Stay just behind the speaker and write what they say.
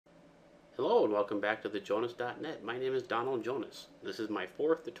Hello and welcome back to thejonas.net. My name is Donald Jonas. This is my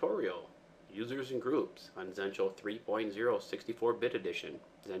fourth tutorial, Users and Groups, on Zentyal 3.0 64-bit edition.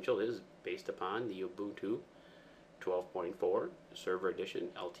 Zentyal is based upon the Ubuntu 12.4 Server Edition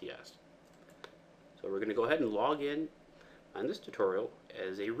LTS. So we're going to go ahead and log in on this tutorial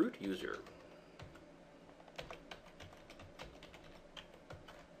as a root user.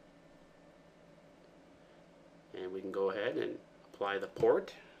 And we can go ahead and apply the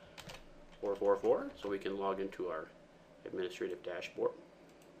port 444 so we can log into our administrative dashboard,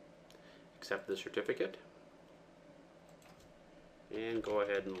 accept the certificate, and go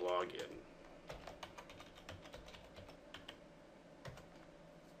ahead and log in.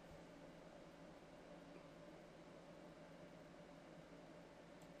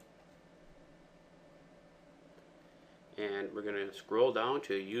 And we're going to scroll down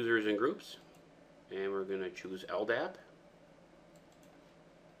to Users and Groups, and we're going to choose LDAP.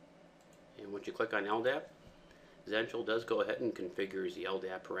 And once you click on LDAP, Zentyal does go ahead and configures the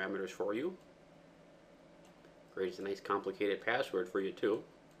LDAP parameters for you. Creates a nice complicated password for you too.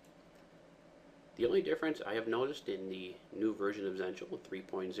 The only difference I have noticed in the new version of Zentyal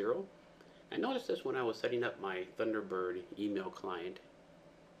 3.0, I noticed this when I was setting up my Thunderbird email client.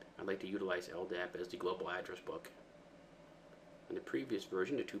 I'd like to utilize LDAP as the global address book. In the previous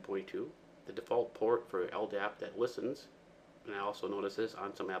version, the 2.2, the default port for LDAP that listens, and I also notice this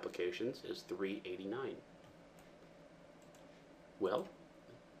on some applications, is 389. Well,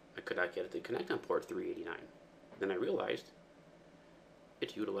 I could not get it to connect on port 389. Then I realized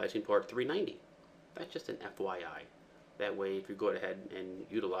it's utilizing port 390. That's just an FYI. That way, if you go ahead and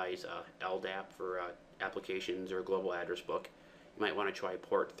utilize LDAP for applications or global address book, you might want to try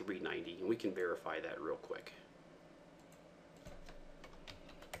port 390, and we can verify that real quick.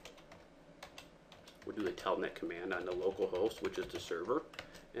 We'll do the telnet command on the local host, which is the server,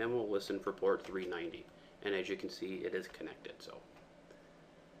 and we'll listen for port 390. And as you can see, it is connected. So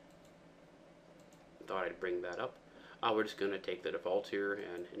thought I'd bring that up. We're just going to take the defaults here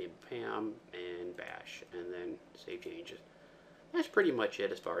and enable PAM and bash, and then save changes. That's pretty much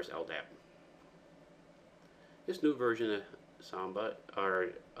it as far as LDAP. This new version of Samba, or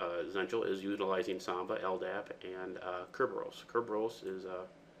Zentyal, is utilizing Samba, LDAP, and Kerberos. Kerberos is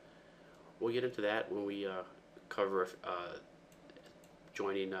we'll get into that when we cover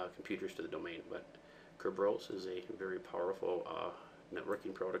joining computers to the domain. But Kerberos is a very powerful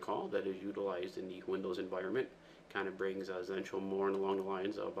networking protocol that is utilized in the Windows environment. Kind of brings Zentyal more along the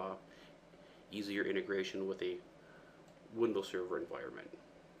lines of easier integration with a Windows Server environment.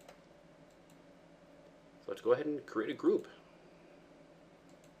 So let's go ahead and create a group.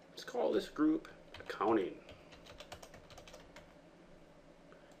 Let's call this group Accounting.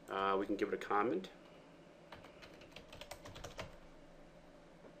 We can give it a comment,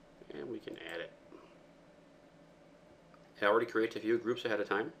 and we can add it. It already creates a few groups ahead of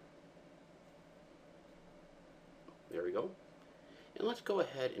time. There we go. And let's go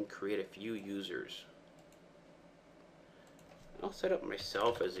ahead and create a few users. I'll set up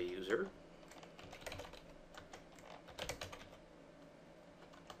myself as a user.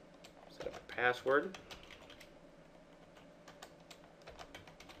 Set up a password.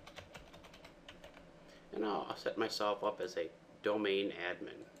 And I'll set myself up as a domain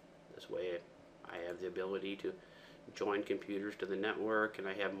admin. This way I have the ability to join computers to the network, and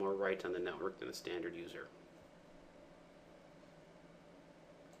I have more rights on the network than a standard user.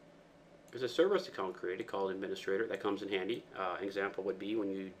 There's a service account created called administrator that comes in handy. An example would be when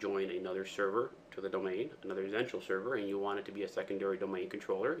you join another server to the domain, another Zentyal server, and you want it to be a secondary domain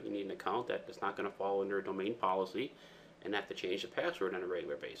controller. You need an account that is not going to fall under a domain policy and have to change the password on a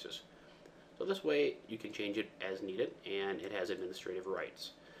regular basis. So this way you can change it as needed, and it has administrative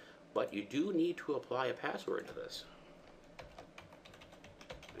rights. But you do need to apply a password to this.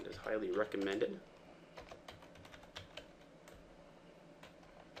 It is highly recommended.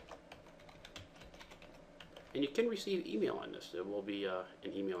 And you can receive email on this. There will be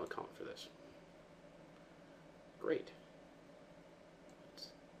an email account for this. Great. Let's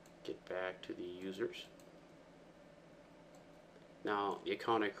get back to the users. Now, the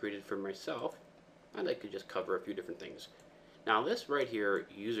account I created for myself, I'd like to just cover a few different things. Now, this right here,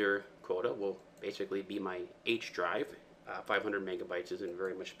 user quota, will basically be my H drive. 500 megabytes isn't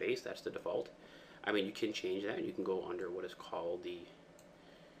very much space. That's the default. I mean, you can change that. You can go under what is called the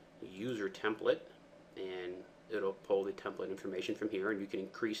user template, and it'll pull the template information from here, and you can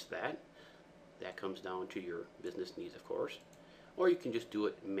increase that. That comes down to your business needs, of course. Or you can just do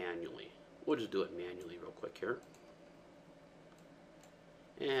it manually. We'll just do it manually real quick here.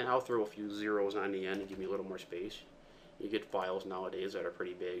 And I'll throw a few zeros on the end and give me a little more space. You get files nowadays that are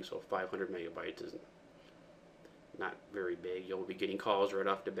pretty big, so 500 megabytes is not very big. You'll be getting calls right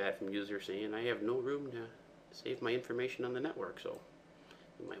off the bat from users saying, I have no room to save my information on the network, so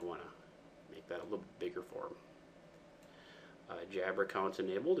you might want to make that a little bit bigger for them. Jabber account's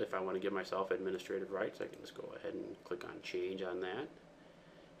enabled. If I want to give myself administrative rights, I can just go ahead and click on change on that.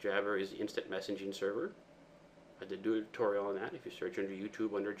 Jabber is the instant messaging server. I did do a tutorial on that. If you search under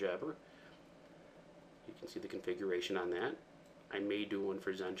YouTube under Jabber, you can see the configuration on that. I may do one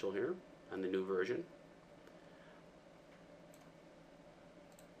for Zentyal here on the new version.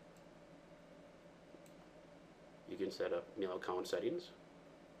 You can set up mail account settings.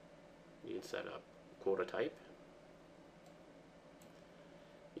 You can set up quota type.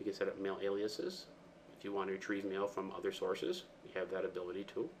 You can set up mail aliases. If you want to retrieve mail from other sources, you have that ability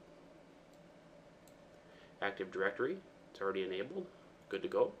too. Active Directory, it's already enabled, good to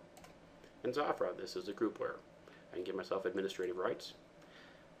go. And Zafra, this is a group where I can give myself administrative rights.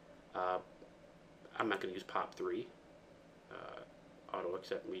 I'm not going to use POP3, auto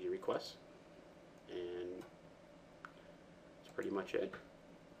accept media requests, and that's pretty much it.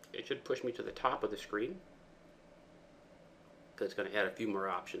 It should push me to the top of the screen, because it's going to add a few more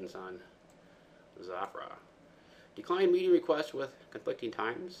options on Zafra. Decline meeting requests with conflicting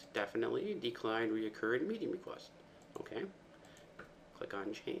times, definitely. Decline reoccurring meeting requests. Okay. Click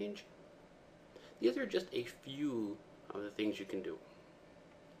on change. These are just a few of the things you can do.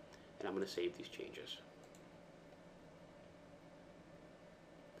 And I'm going to save these changes.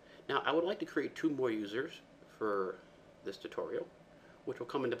 Now, I would like to create 2 more users for this tutorial, which will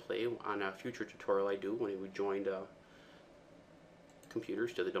come into play on a future tutorial I do when we join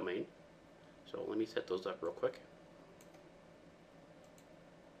computers to the domain. So let me set those up real quick.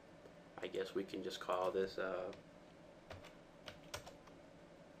 I guess we can just call this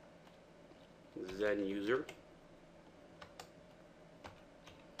Zen user.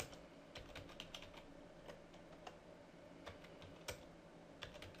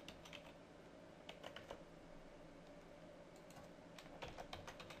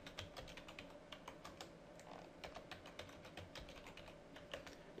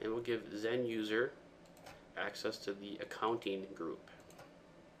 And we'll give Zen user access to the accounting group.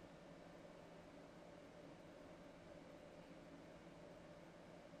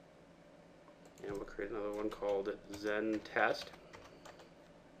 And we'll create another one called Zen test.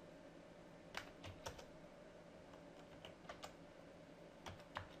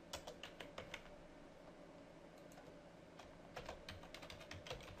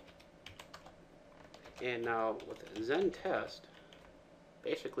 And now with Zen test,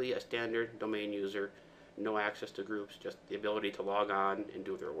 basically a standard domain user, no access to groups, just the ability to log on and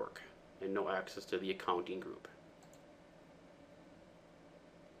do their work, and no access to the accounting group.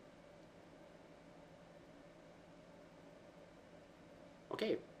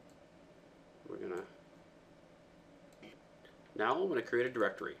 Okay, now I'm gonna create a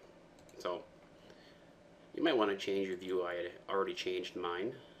directory. So you might want to change your view. I had already changed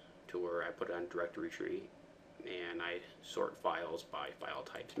mine to where I put it on directory tree, and I sort files by file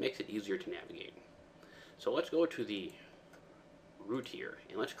types. It makes it easier to navigate. So let's go to the root here,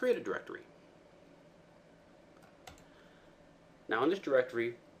 and let's create a directory. Now in this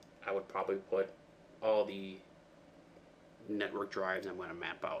directory, I would probably put all the network drives I'm going to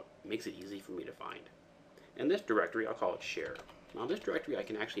map out. It makes it easy for me to find. In this directory, I'll call it share. Now this directory I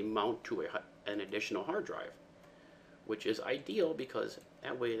can actually mount to an additional hard drive, which is ideal because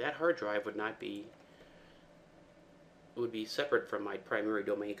that way that hard drive would be separate from my primary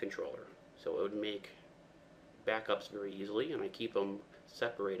domain controller. So it would make backups very easily, and I keep them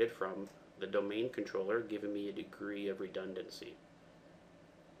separated from the domain controller, giving me a degree of redundancy.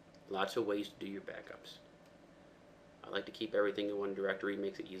 Lots of ways to do your backups. I like to keep everything in one directory. It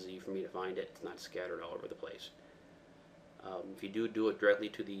makes it easy for me to find it. It's not scattered all over the place. If you do it directly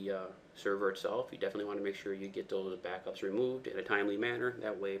to the server itself, you definitely want to make sure you get those backups removed in a timely manner.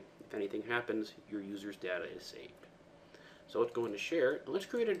 That way, if anything happens, your user's data is saved. So let's go into share, and let's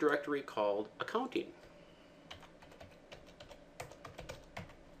create a directory called accounting.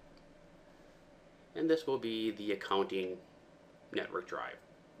 And this will be the accounting network drive.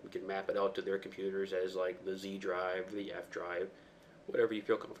 We can map it out to their computers as like the Z drive, the F drive, whatever you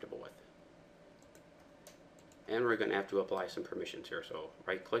feel comfortable with. And we're going to have to apply some permissions here. So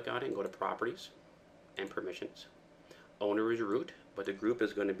right click on it and go to properties and permissions. Owner is root, but the group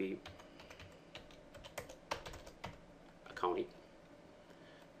is going to be accounting.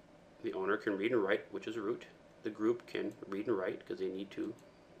 The owner can read and write, which is root. The group can read and write because they need to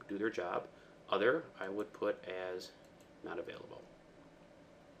do their job. Other, I would put as not available.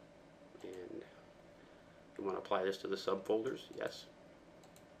 And You want to apply this to the subfolders? Yes.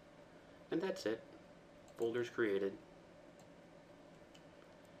 And that's it. Folders created.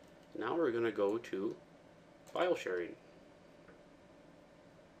 Now we're going to go to file sharing.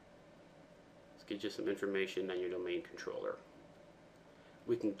 Let's get you some information on your domain controller.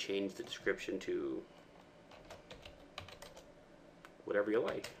 We can change the description to whatever you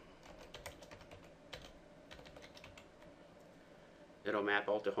like. It'll map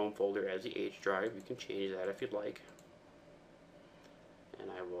out the home folder as the H drive. You can change that if you'd like.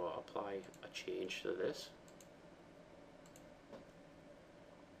 And I will apply a change to this.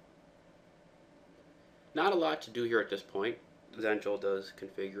 Not a lot to do here at this point. Zentyal does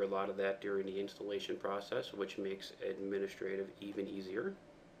configure a lot of that during the installation process, which makes administrative even easier.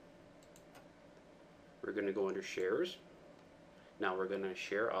 We're going to go under shares. Now we're going to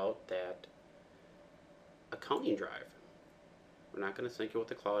share out that accounting drive. We're not going to sync it with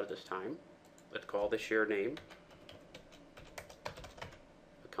the cloud at this time. Let's call the share name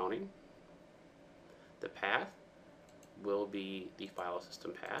accounting. The path will be the file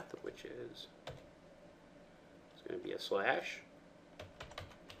system path, which is going to be a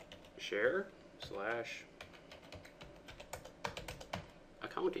 /share/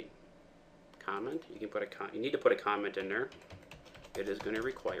 accounting. Comment. You can put you need to put a comment in there. It is going to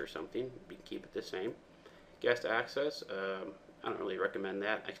require something. We can keep it the same. Guest access. I don't really recommend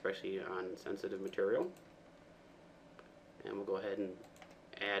that, especially on sensitive material. And we'll go ahead and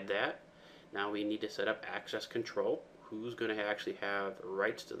add that. Now we need to set up access control. Who's going to actually have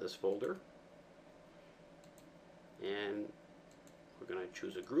rights to this folder? And we're going to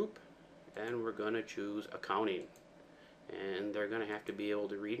choose a group, and we're going to choose accounting. And they're going to have to be able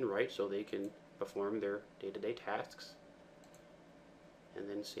to read and write so they can perform their day-to-day tasks, and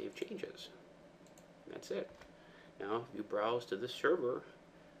then save changes. And that's it. Now, if you browse to this server,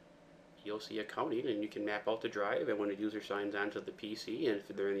 you'll see accounting, and you can map out the drive, and when a user signs on to the PC, and if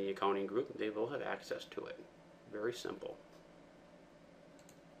they're in the accounting group, they will have access to it. Very simple.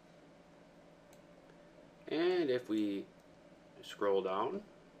 And if we scroll down,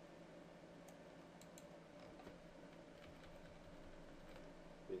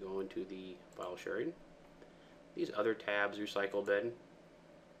 we go into the file sharing. These other tabs, recycle bin,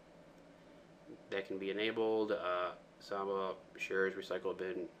 that can be enabled. Samba shares recycle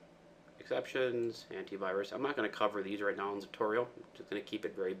bin exceptions, antivirus. I'm not going to cover these right now in the tutorial. I'm just going to keep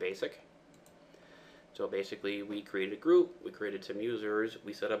it very basic. So basically, we created a group, we created some users,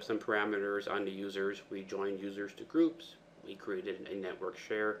 we set up some parameters on the users, we joined users to groups, we created a network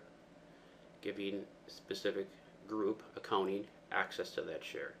share, giving specific group accounting access to that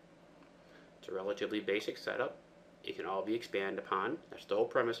share. It's a relatively basic setup. It can all be expanded upon. That's the whole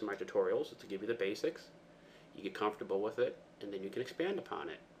premise of my tutorials, is to give you the basics. You get comfortable with it, and then you can expand upon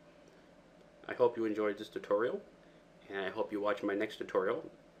it. I hope you enjoyed this tutorial, and I hope you watch my next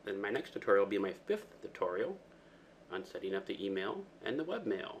tutorial. Then my next tutorial will be my 5th tutorial on setting up the email and the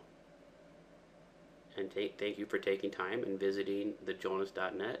webmail. And thank you for taking time and visiting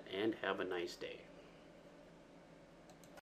thejonas.net, and have a nice day.